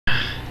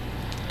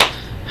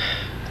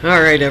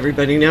Alright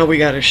everybody, now we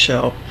got a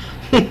show.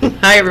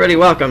 Hi everybody,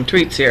 welcome.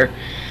 Tweets here.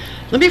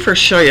 Let me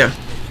first show you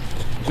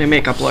my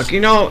makeup look. You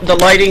know, the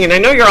lighting, and I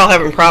know you're all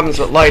having problems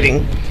with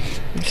lighting.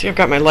 See, I've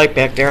got my light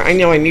back there. I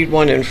know I need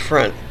one in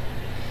front.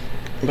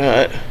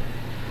 But,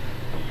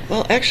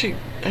 well, actually,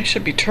 I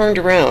should be turned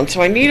around.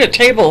 So I need a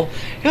table.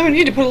 You know, I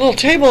need to put a little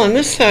table on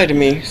this side of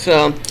me.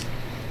 So,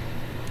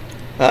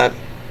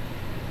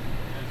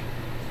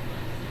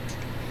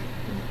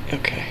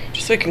 okay,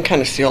 just so you can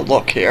kind of see a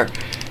look here.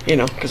 You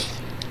know, because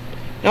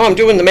now I'm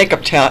doing the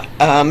makeup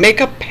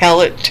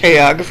palette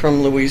tag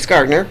from Louise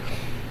Gardner.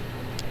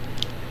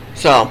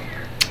 So,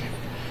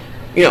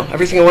 you know,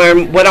 everything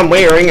what I'm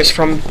wearing is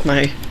from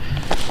my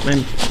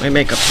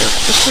makeup here.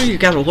 Just so you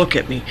got to look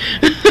at me.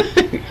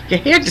 You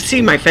had to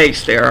see my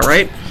face there, all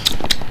right?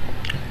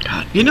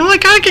 God, you know, I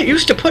gotta get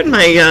used to putting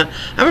my.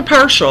 I'm a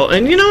partial,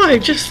 and you know, I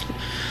just,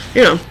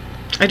 you know,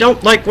 I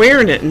don't like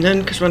wearing it, and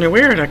then because when I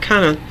wear it, I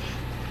kind of,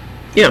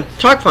 you know,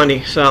 talk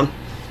funny. So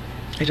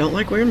I don't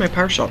like wearing my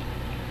partial.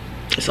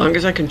 As long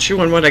as I can chew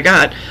on what I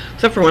got,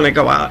 except for when I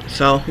go out.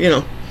 So, you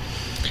know.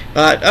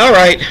 But,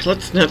 alright,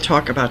 let's not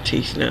talk about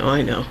teeth now,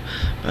 I know.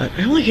 But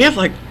I only have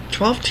like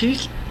 12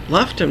 teeth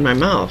left in my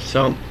mouth,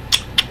 so.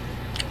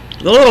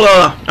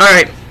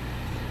 Alright.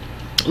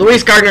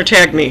 Louise Gardner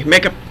tagged me.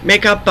 The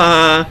makeup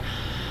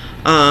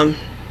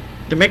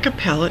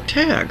palette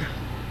tag.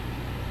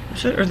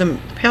 Is it? Or the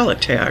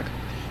palette tag?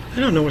 I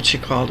don't know what she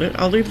called it.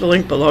 I'll leave the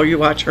link below. You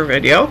watch her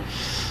video.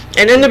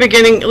 And in the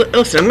beginning,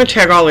 listen, I'm going to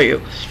tag all of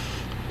you.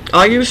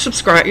 All you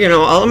subscribe, you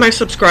know, all of my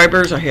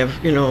subscribers. I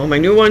have, you know, my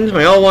new ones,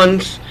 my old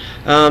ones.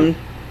 I'd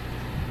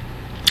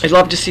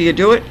love to see you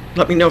do it.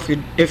 Let me know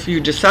if you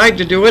decide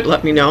to do it.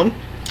 Let me know.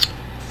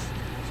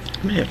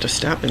 I may have to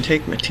stop and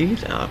take my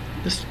teeth out,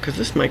 because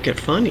this might get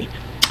funny.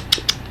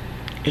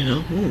 You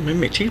know,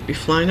 my teeth be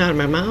flying out of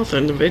my mouth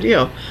in the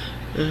video.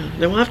 Then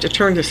we'll have to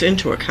turn this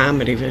into a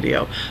comedy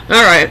video.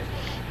 All right.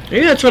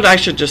 Maybe that's what I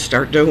should just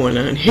start doing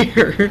on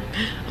here.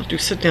 I'll do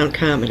sit-down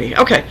comedy.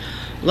 Okay,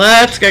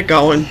 let's get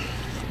going.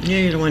 Yeah,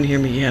 you don't want to hear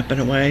me yapping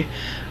away.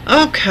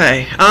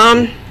 Okay,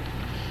 well,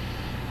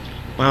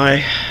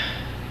 I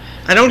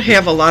don't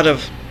have a lot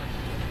of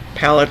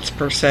palettes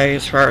per se,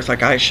 as far as like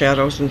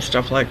eyeshadows and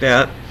stuff like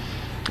that.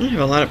 I don't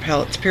have a lot of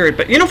palettes, period.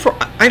 But you know,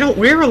 I don't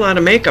wear a lot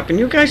of makeup, and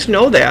you guys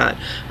know that.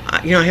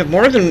 You know, I have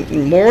more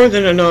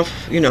than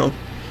enough, you know,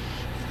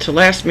 to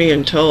last me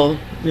until,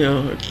 you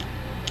know,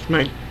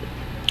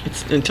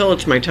 until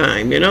it's my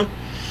time, you know.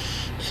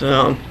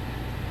 So,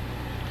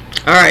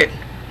 all right.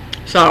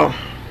 So,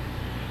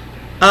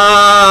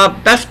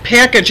 best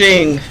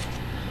packaging.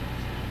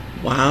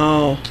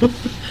 Wow.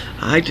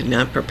 I did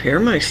not prepare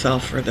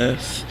myself for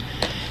this.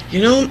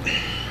 You know,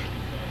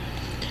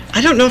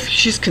 I don't know if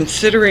she's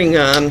considering,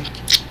 I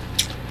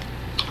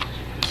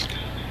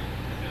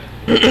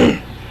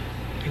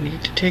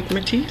need to take my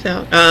teeth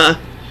out.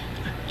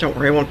 Don't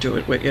worry, I won't do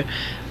it with you.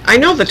 I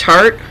know the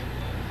Tarte,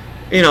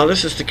 you know,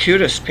 this is the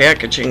cutest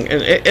packaging,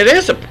 and it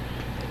is a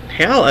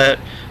palette,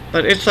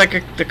 but it's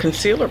like the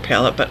concealer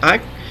palette, but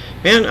I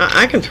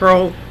can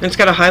throw, it's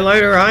got a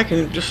highlighter, I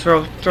can just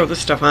throw this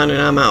stuff on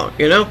and I'm out,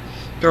 you know?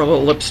 Throw a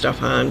little lip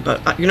stuff on,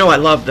 but you know, I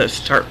love this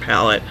Tarte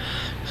palette.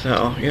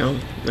 So, you know,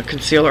 the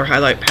concealer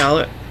highlight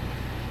palette,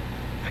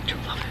 I do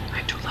love it,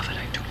 I do love it,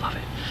 I do love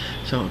it.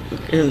 So,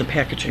 in the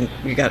packaging,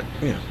 you got,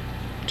 you know,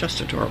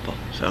 just adorable.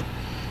 So,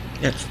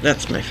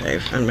 that's my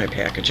fave on my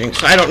packaging.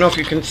 So, I don't know if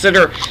you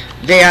consider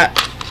that,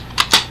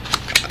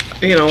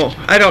 you know,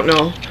 I don't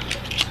know,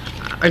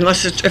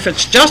 unless if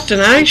it's just an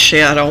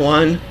eyeshadow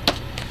one.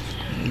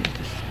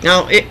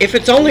 Now, if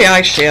it's only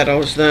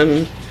eyeshadows,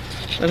 then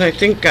I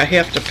think I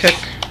have to pick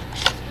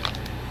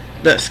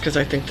this, because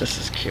I think this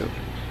is cute.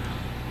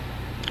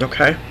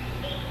 Okay.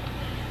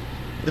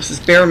 This is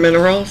Bare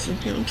Minerals.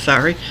 You know, I'm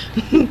sorry.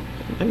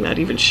 I'm not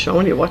even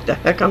showing you what the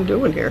heck I'm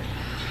doing here.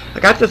 I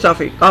got this off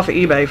of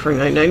eBay for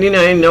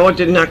 $9.99. No, it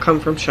did not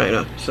come from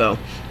China. So,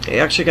 I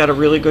actually got a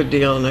really good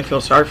deal, and I feel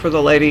sorry for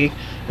the lady.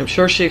 I'm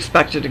sure she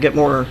expected to get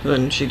more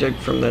than she did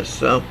from this.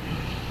 So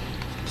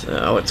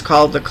it's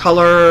called the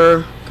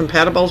Color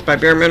Compatibles by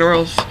Bare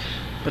Minerals.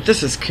 But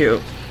this is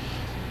cute.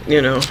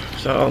 You know,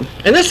 so,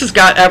 and this has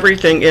got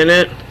everything in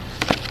it.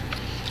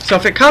 So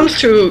if it comes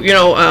to, you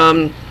know,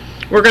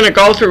 we're going to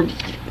go through,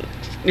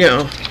 you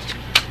know,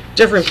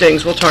 different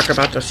things. We'll talk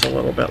about this a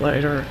little bit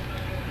later.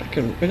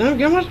 You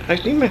know what? I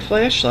need my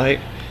flashlight.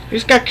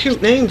 These got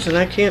cute names and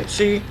I can't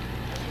see.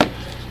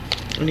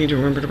 I need to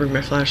remember to bring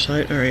my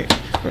flashlight. All right.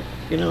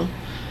 You know,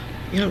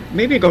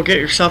 maybe go get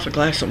yourself a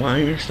glass of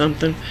wine or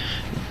something.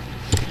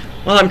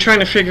 While I'm trying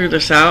to figure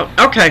this out.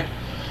 Okay.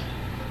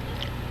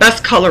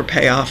 Best color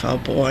payoff. Oh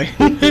boy.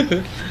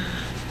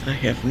 I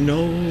have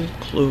no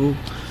clue.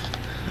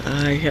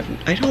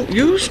 I don't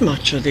use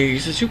much of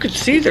these. As you can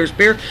see, there's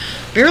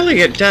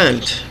barely a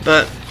dent,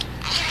 but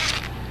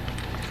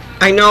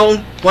I know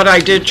what I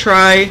did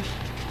try.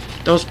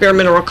 Those Bare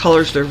Mineral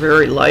colors, they're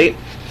very light.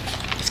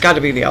 It's got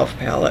to be the e.l.f.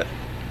 palette.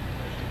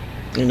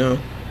 You know,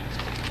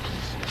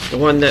 the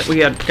one that we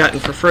had gotten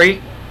for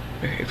free.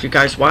 if you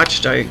guys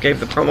watched, I gave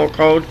the promo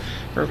code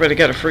for everybody to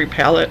get a free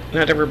palette.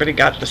 Not everybody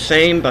got the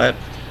same, but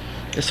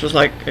this was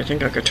like, I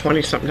think like a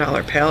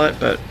 $20-something palette,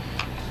 but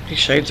these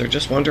shades are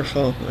just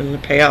wonderful, and the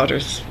payout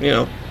is, you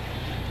know,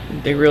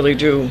 they really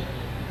do.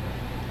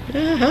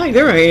 Yeah, hi,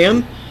 there I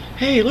am.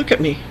 Hey, look at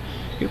me.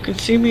 You can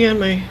see me on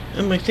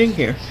my thing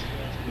here.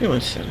 You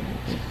want to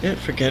yeah,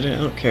 forget it,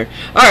 I don't care.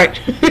 Alright,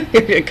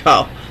 here you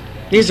go.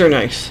 These are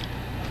nice.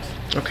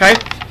 Okay?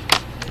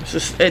 This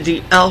is the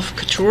e.l.f.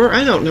 Couture.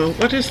 I don't know.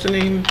 What is the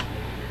name?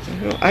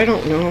 I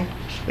don't know.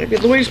 Maybe,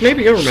 Louise,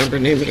 maybe you'll remember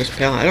the name of this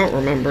palette. I don't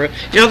remember it.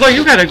 Yeah, although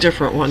you got a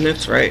different one,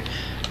 that's right.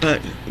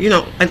 But, you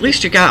know, at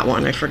least you got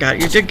one. I forgot.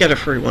 You did get a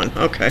free one.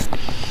 Okay.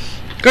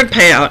 Good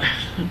payout.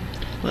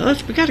 Well,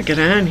 we got to get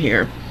on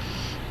here.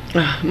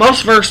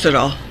 Most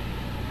versatile.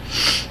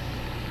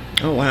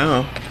 Oh,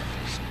 wow.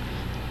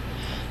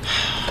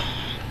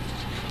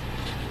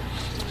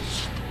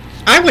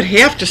 I would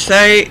have to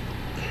say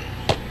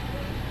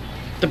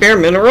the Bare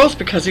Minerals,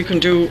 because you can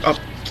do,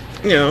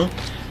 you know,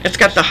 it's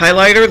got the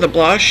highlighter, the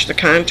blush, the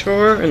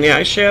contour, and the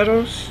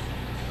eyeshadows.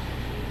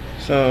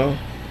 So,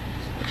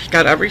 it's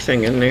got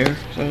everything in there.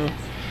 So,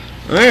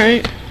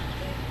 alright.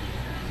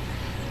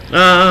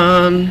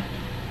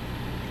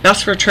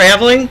 Best for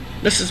traveling.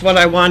 This is what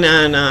I won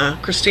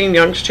on Christine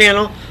Young's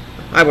channel.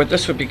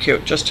 This would be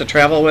cute just to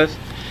travel with.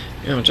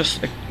 You know,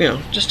 just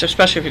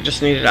especially if you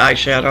just needed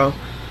eyeshadow.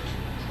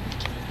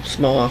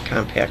 Small,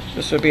 compact.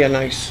 This would be a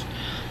nice.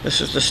 This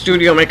is the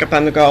Studio Makeup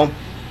on the Go.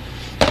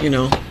 You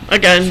know,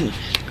 again,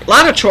 a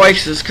lot of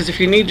choices, because if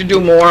you need to do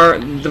more,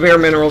 the Bare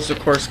Minerals, of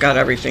course, got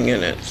everything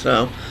in it.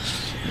 So,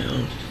 you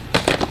know.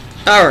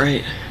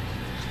 Alright.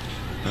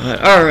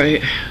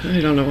 Alright. I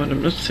don't know what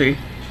I'm. Let's see.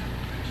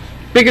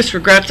 Biggest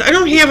regrets. I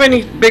don't have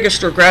any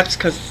biggest regrets,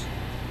 because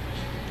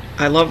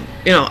I love,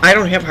 you know, I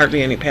don't have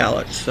hardly any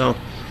palettes. So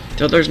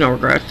there's no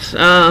regrets.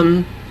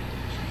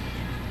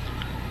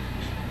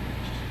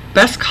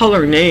 Best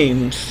color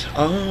names.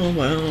 Oh,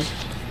 well.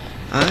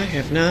 I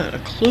have not a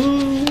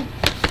clue.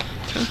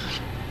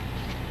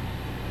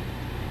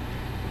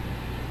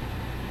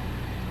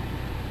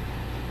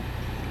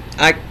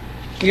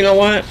 You know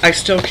what? I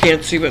still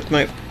can't see with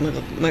my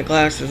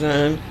glasses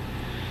on.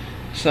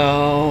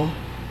 So,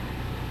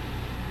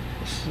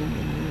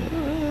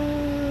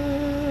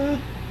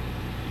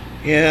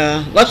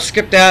 yeah, let's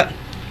skip that.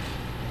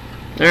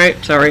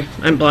 Alright, sorry,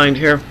 I'm blind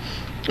here.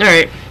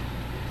 Alright.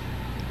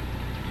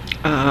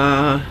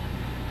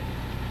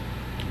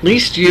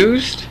 Least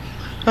used.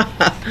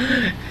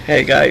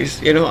 Hey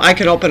guys, you know, I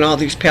can open all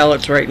these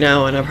palettes right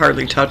now and I've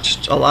hardly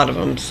touched a lot of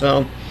them,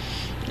 so,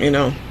 you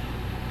know,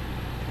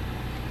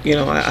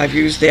 I've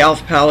used the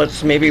e.l.f.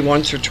 palettes maybe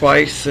once or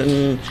twice,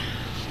 and,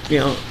 you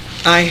know,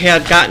 I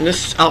had gotten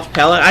this e.l.f.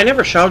 palette. I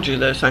never showed you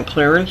this on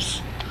clearance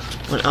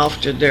when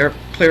e.l.f. did their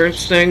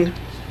clearance thing.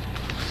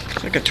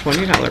 It's like a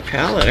 $20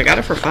 palette. I got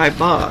it for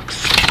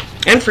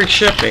 $5 and free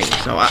shipping,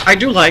 so I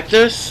do like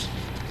this.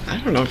 I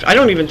don't know. I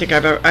don't even think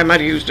I might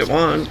have used it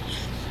once.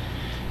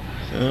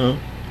 So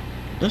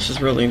this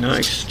is really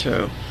nice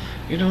too.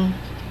 You know,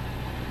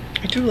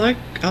 I do like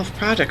e.l.f.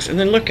 products. And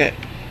then look at,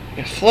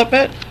 you flip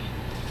it,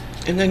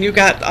 and then you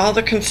got all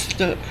the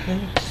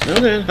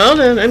hold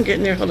on, I'm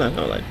getting there. Hold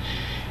on.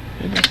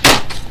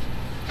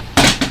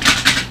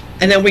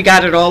 And then we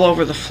got it all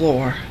over the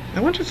floor.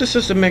 I wonder if this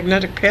is a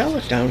magnetic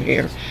palette down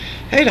here.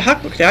 Hey, to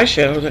heck with the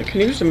eyeshadow, I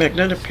can use the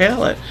magnetic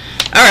palette.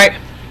 All right.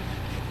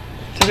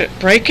 Did it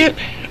break it?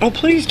 Oh,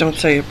 please don't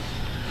say it.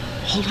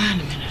 Hold on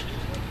a minute.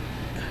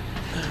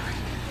 All right.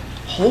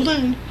 Hold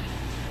on.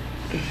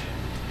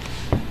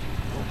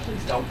 Oh,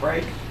 please don't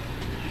break.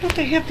 Why don't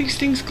they have these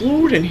things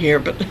glued in here?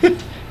 But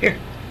here.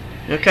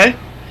 Okay.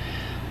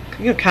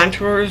 You know,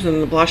 contours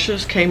and the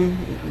blushes came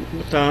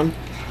with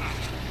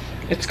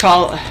it's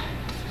called,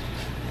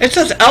 it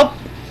says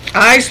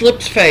eyes,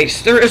 lips,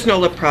 face. There is no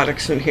lip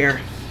products in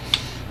here.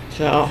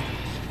 So,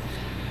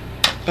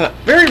 but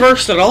very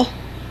versatile,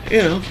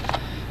 you know.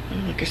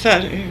 Like I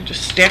said, you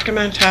just stack them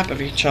on top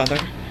of each other.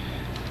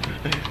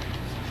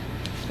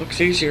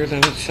 Looks easier than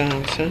it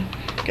sounds, huh?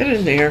 Get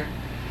in there.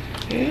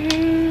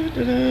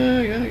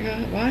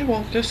 Yeah. Why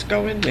won't this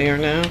go in there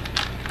now?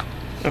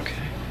 Okay.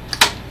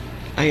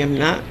 I am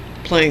not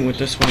playing with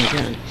this one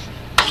again.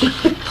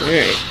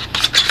 Alright.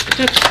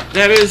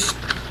 That is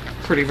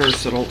pretty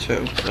versatile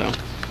too, so.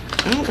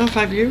 I don't know if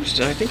I've used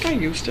it. I think I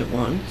used it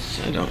once.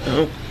 I don't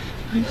know.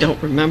 I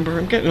don't remember.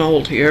 I'm getting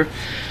old here.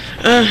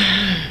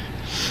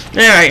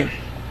 Alright.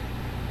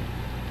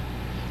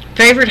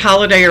 Favorite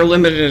holiday or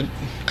limited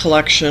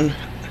collection?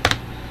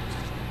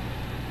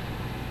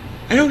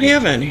 I don't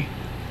have any.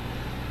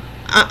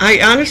 I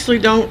honestly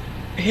don't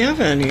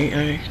have any.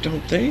 I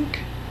don't think.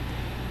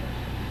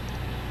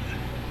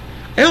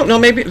 I don't know.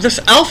 Maybe this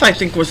e.l.f. I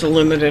think was a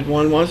limited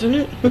one, wasn't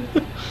it?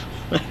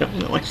 I don't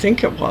know. I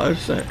think it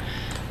was. I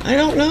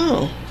don't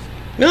know.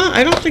 No,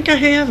 I don't think I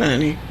have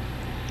any.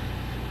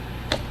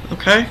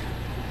 Okay.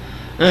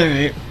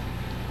 Alright.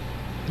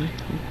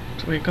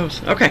 That's the way it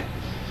goes. Okay.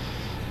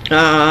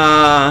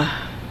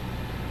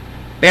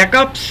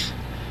 Backups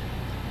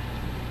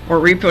or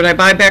repeat. When I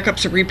buy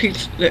backups or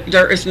repeats,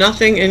 there is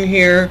nothing in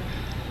here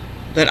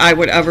that I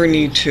would ever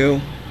need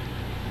to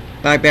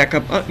buy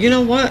backup. You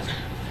know what?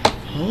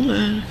 Hold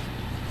on.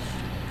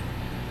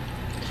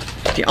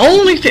 The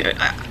only thing,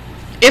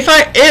 if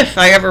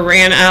I ever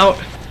ran out,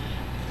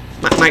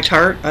 my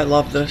Tarte, I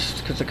love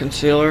this because the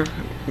concealer,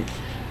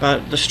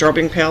 but the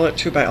strobing palette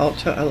too by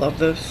Ulta, I love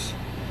this.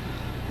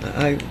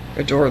 I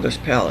adore this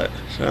palette,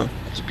 so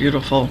it's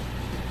beautiful.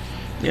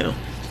 You know,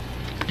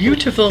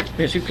 beautiful.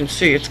 As you can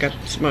see, it's got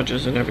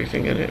smudges and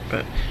everything in it,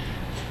 but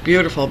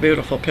beautiful,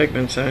 beautiful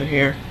pigments on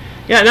here.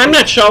 Yeah, and I'm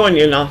not showing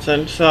you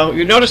nothing, so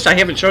you notice I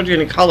haven't showed you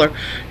any color.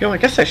 You know, I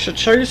guess I should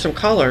show you some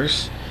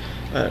colors,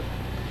 but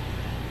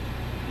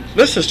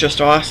this is just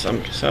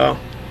awesome. So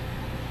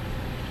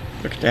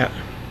look at that.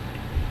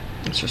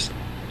 It's just,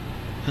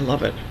 I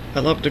love it. I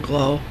love to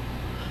glow.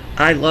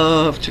 I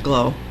love to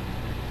glow.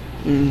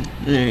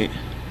 Right.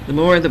 The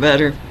more the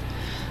better.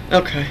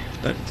 Okay,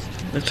 but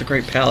that's a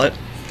great palette.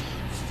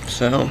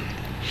 So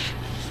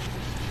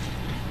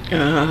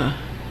yeah,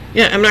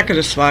 I'm not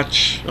going to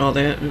swatch all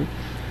that.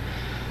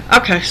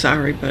 Okay,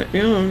 sorry, but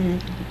you know,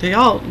 they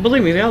all,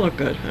 believe me, they all look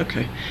good.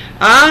 Okay.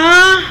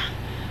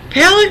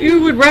 Palette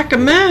you would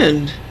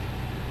recommend?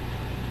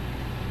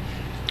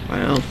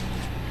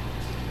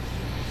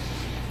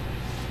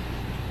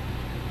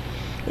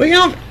 Well, you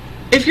know,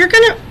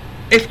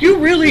 if you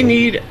really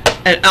need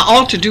an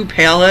all-to-do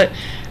palette,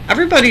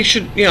 everybody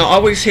should, you know,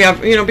 always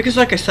have, you know, because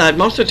like I said,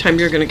 most of the time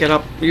you're going to get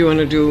up, you want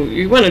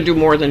to do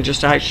more than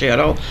just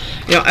eyeshadow.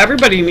 You know,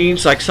 everybody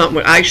needs like something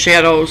with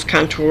eyeshadows,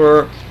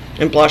 contour,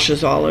 and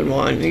blushes all in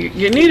one.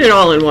 You need an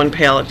all-in-one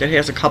palette that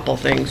has a couple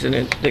things in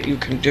it that you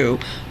can do.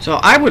 So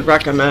I would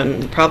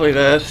recommend probably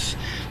this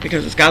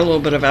because it's got a little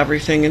bit of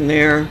everything in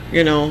there,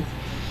 you know.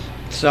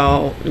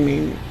 So, I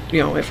mean, you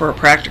know, if for a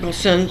practical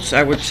sense,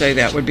 I would say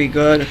that would be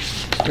good.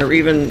 Or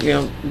even, you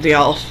know, the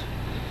e.l.f.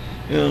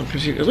 You know,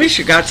 because at least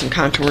you got some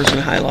contours and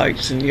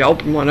highlights, and you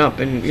open one up,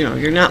 and you know,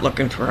 you're not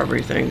looking for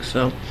everything.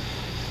 So,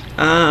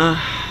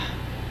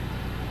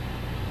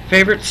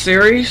 favorite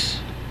series?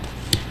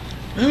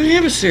 I don't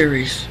have a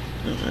series.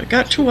 I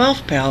got 2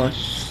 e.l.f.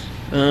 palettes.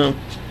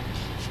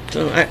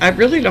 So I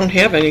really don't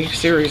have any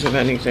series of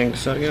anything.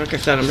 So, you know, like I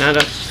said,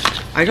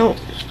 I don't,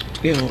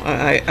 you know,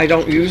 I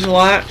don't use a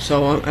lot,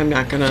 so I'm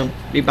not going to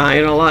be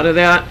buying a lot of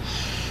that.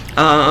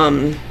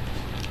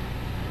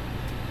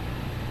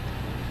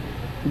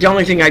 The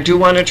only thing I do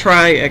want to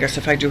try, I guess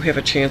if I do have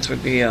a chance,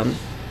 would be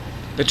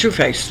the Too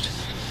Faced.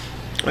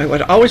 I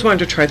would always wanted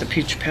to try the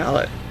peach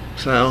palette.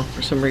 So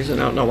for some reason,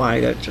 I don't know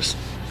why, I just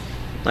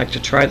like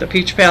to try the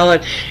peach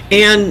palette.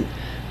 And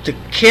the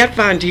Kat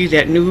Von D,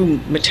 that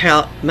new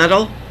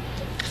metal.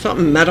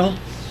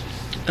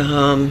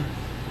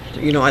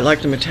 You know, I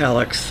like the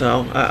metallics,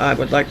 so I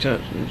would like to,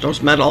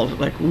 those metal,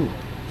 like, ooh,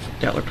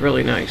 that looked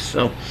really nice.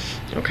 So,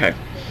 okay.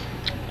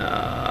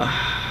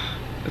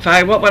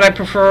 What would I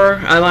prefer?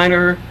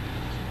 Eyeliner,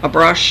 a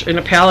brush, in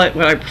a palette?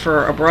 Would I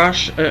prefer a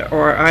brush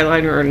or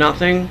eyeliner or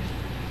nothing?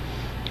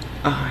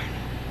 I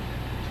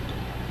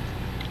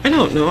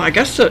don't know. I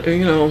guess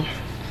you know,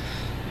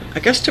 I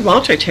guess to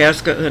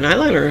multitask, an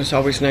eyeliner is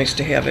always nice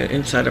to have it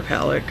inside a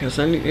palette, because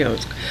then, you know,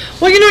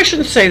 well, you know, I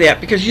shouldn't say that,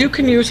 because you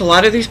can use a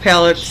lot of these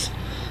palettes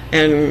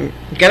and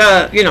get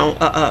a, you know,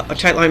 a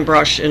tight line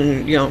brush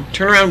and, you know,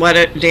 turn around, wet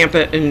it, damp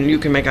it, and you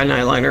can make an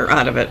eyeliner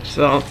out of it.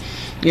 So,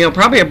 you know,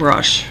 probably a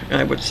brush,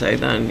 I would say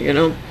then, you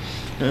know.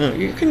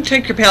 You can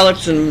take your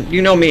palettes, and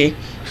you know me,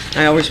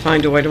 I always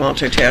find a way to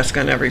multitask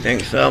on everything.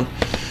 So,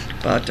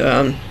 but,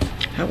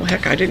 how the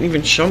heck, I didn't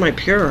even show my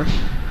Pure.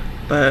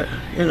 But,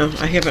 you know,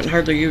 I haven't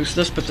hardly used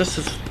this, but this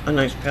is a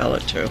nice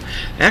palette too.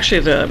 Actually,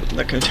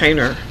 the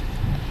container,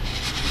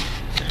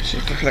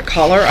 the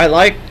color, I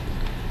like.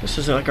 This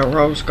is like a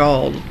rose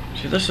gold.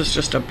 See, this is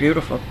just a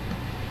beautiful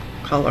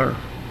color.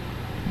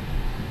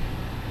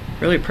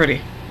 Really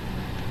pretty.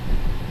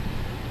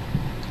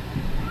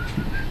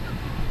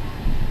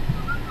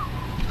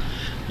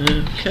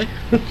 Okay.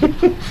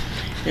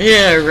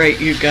 Yeah,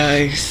 right, you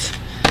guys.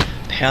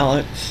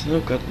 Palettes. Oh,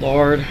 good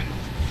Lord.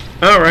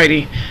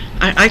 Alrighty.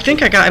 I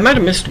think I might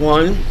have missed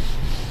one.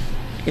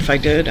 If I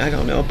did, I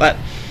don't know. But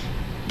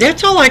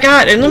that's all I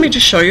got. And let me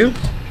just show you.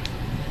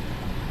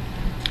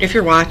 If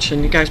you're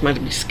watching, you guys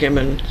might be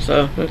skimming,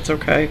 so that's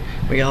okay.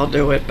 We all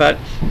do it. But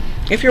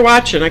if you're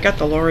watching, I got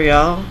the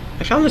L'Oreal.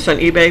 I found this on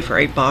eBay for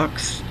 $8. I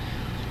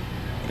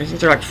think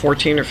they're like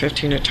 14 or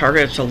 15 at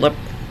Target. It's a lip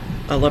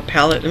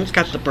palette, and it's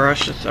got the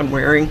brush that I'm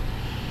wearing.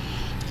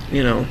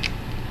 You know,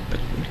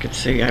 but you can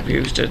see I've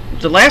used it.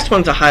 The last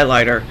one's a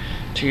highlighter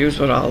to use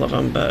with all of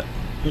them, but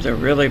they're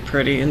really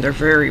pretty and they're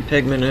very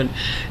pigmented.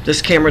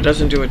 This camera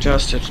doesn't do it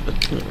justice, but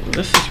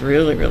this is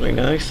really, really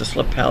nice. This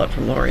lip palette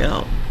from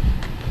L'Oreal.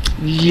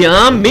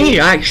 Yummy,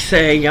 I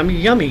say. Yummy,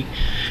 yummy.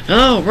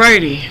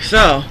 Alrighty,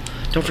 so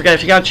don't forget,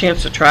 if you got a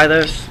chance to try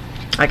this,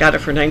 I got it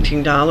for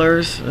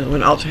 $19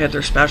 when Ulta had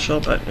their special,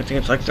 but I think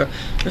it's like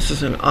this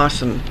is an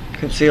awesome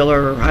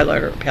concealer or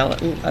highlighter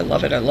palette. Ooh, I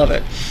love it, I love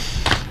it.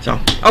 So,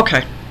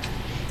 okay.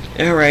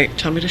 Alright,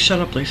 tell me to shut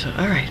up, Lisa.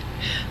 Alright.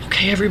 Okay.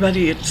 Hey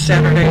everybody, it's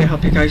Saturday. I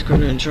hope you guys are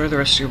going to enjoy the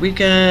rest of your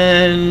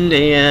weekend.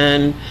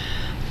 And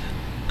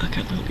I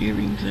got little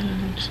earrings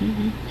in.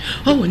 See?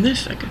 Oh, and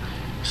this I can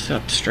sit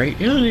up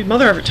straight. You know,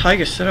 mother ever tell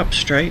you sit up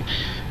straight?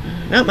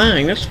 Not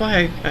mine. That's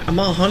why I'm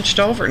all hunched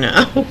over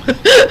now.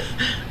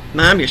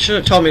 Mom, you should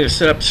have told me to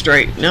sit up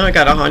straight. Now I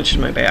got a hunch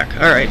in my back.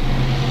 All right,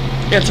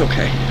 it's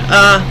okay.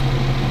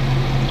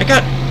 I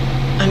got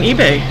on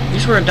eBay.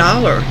 These were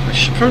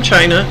 $1 from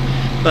China,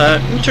 but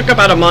it took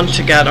about a month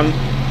to get them.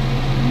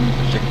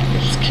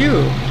 It's cute.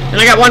 And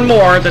I got one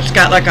more that's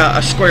got like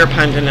a square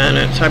pendant in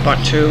it, so I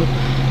bought two.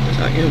 I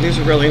thought, you know, these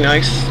are really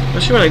nice.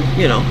 Especially when I,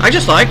 you know, I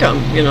just like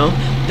them, you know.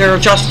 They're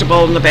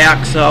adjustable in the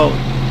back, so,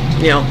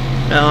 you know,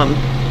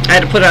 I had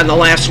to put it on the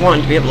last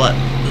one to be able to,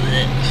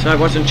 so I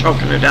wasn't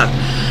choking to death.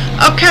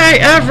 Okay,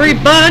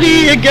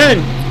 everybody, again,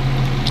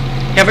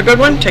 have a good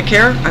one. Take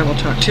care. I will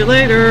talk to you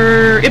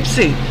later.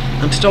 Ipsy,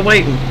 I'm still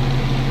waiting.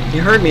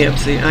 You heard me,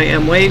 Ipsy. I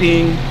am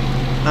waiting.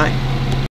 Bye.